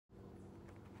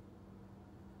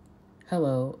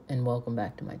Hello and welcome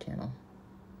back to my channel.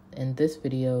 In this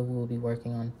video, we will be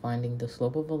working on finding the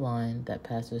slope of a line that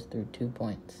passes through 2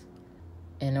 points.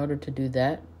 In order to do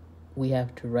that, we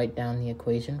have to write down the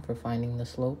equation for finding the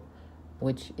slope,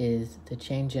 which is the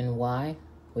change in y,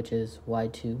 which is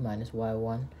y2 minus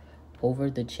y1, over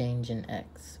the change in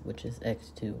x, which is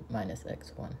x2 minus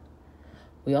x1.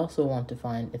 We also want to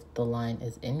find if the line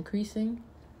is increasing,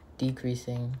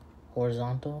 decreasing,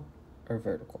 horizontal, or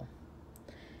vertical.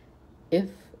 If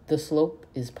the slope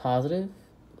is positive,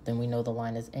 then we know the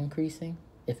line is increasing.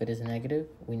 If it is negative,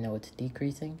 we know it's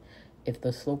decreasing. If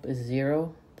the slope is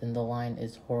 0, then the line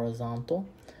is horizontal.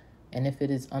 And if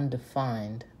it is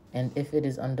undefined, then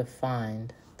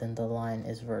the line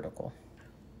is vertical.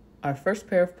 Our first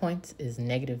pair of points is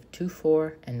 -2,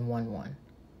 4 and 1, 1.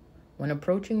 When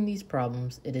approaching these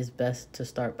problems, it is best to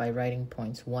start by writing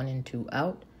points 1 and 2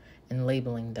 out and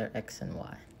labeling their x and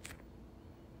y.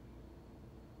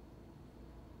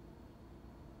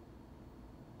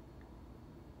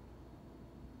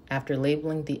 After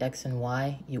labeling the x and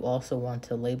y, you also want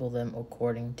to label them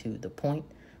according to the point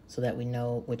so that we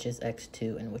know which is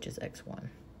x2 and which is x1.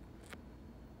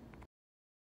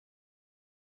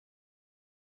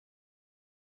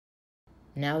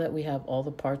 Now that we have all the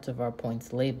parts of our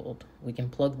points labeled, we can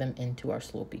plug them into our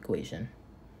slope equation.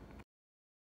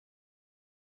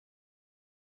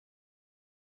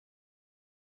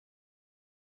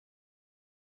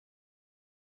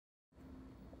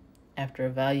 After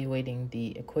evaluating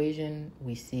the equation,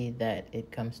 we see that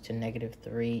it comes to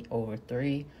 -3 over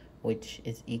 3, which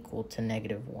is equal to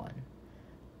 -1.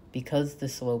 Because the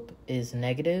slope is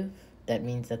negative, that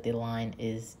means that the line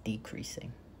is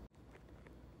decreasing.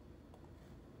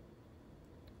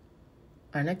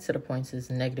 Our next set of points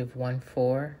is -1,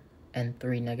 4, and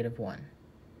 3, -1.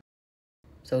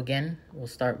 So again, we'll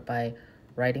start by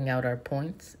writing out our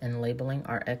points and labeling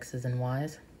our x's and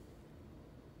y's.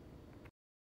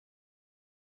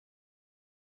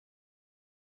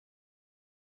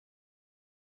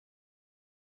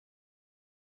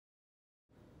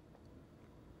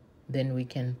 Then we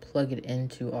can plug it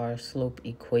into our slope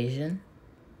equation.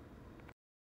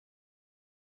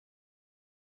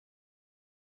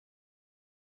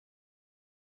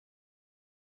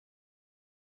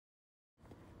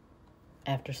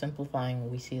 After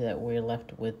simplifying, we see that we're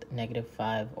left with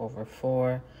 -5 over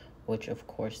 4, which of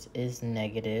course is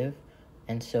negative,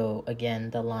 and so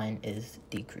again, the line is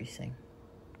decreasing.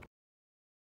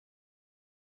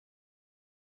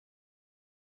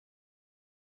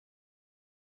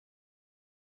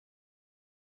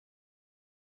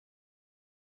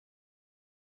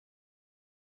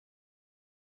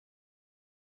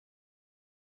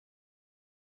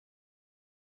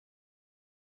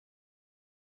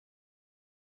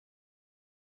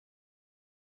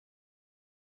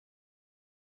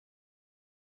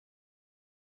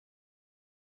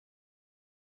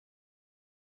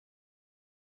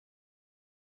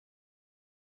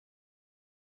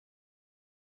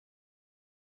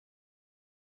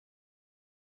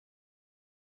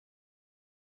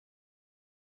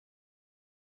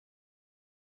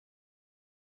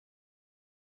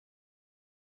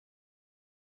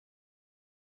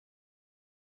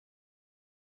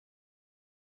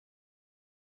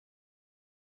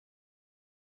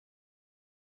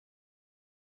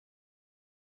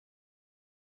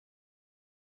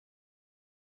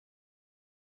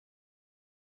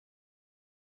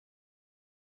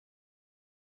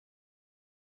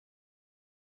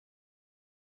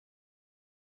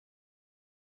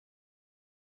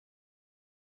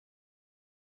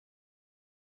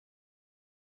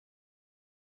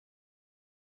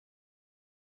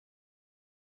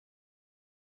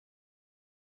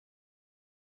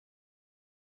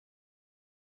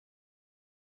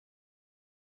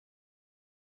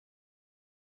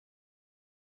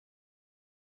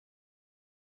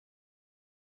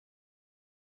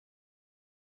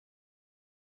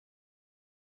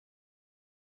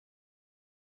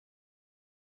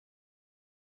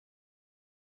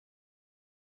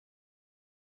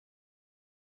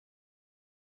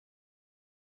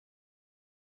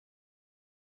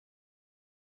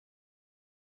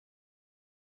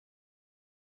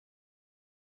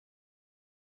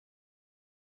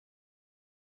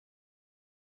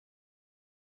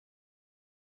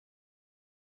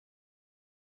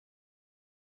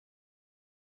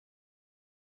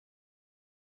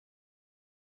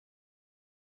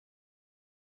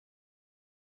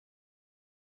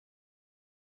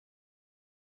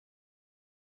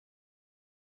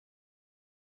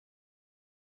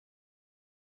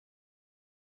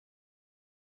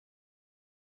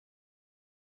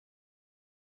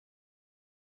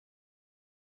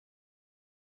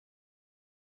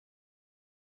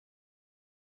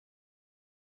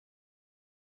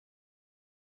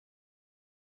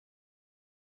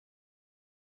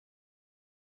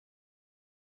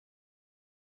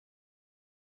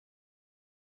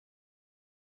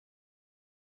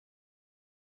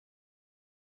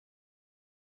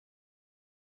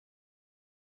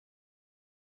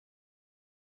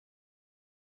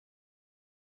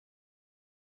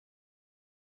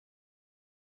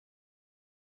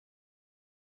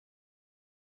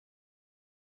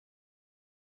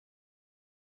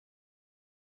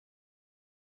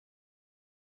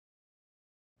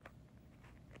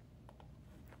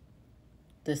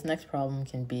 This next problem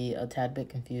can be a tad bit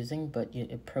confusing, but you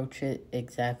approach it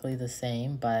exactly the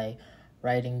same by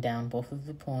writing down both of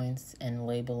the points and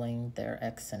labeling their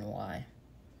x and y.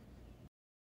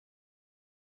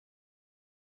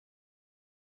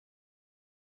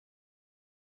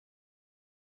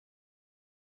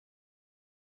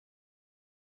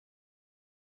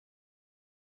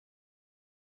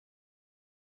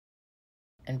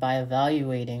 And by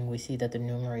evaluating, we see that the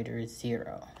numerator is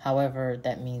 0. However,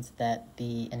 that means that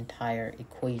the entire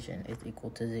equation is equal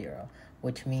to 0,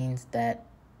 which means that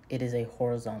it is a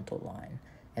horizontal line,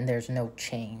 and there's no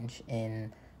change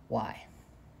in y.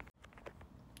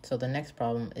 So the next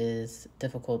problem is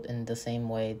difficult in the same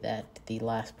way that the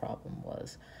last problem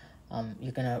was.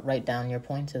 You're going to write down your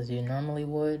points as you normally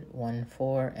would, 1,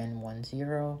 4, and 1,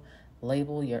 0.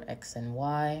 Label your x and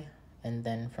y, and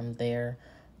then from there,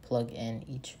 plug in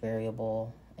each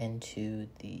variable into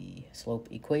the slope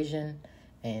equation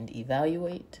and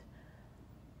evaluate.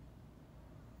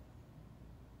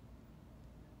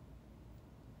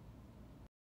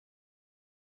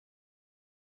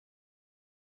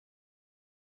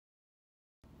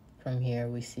 From here,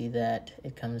 we see that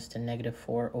it comes to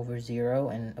 -4 over 0,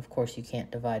 and of course you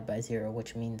can't divide by 0,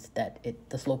 which means that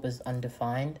the slope is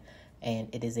undefined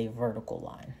and it is a vertical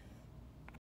line.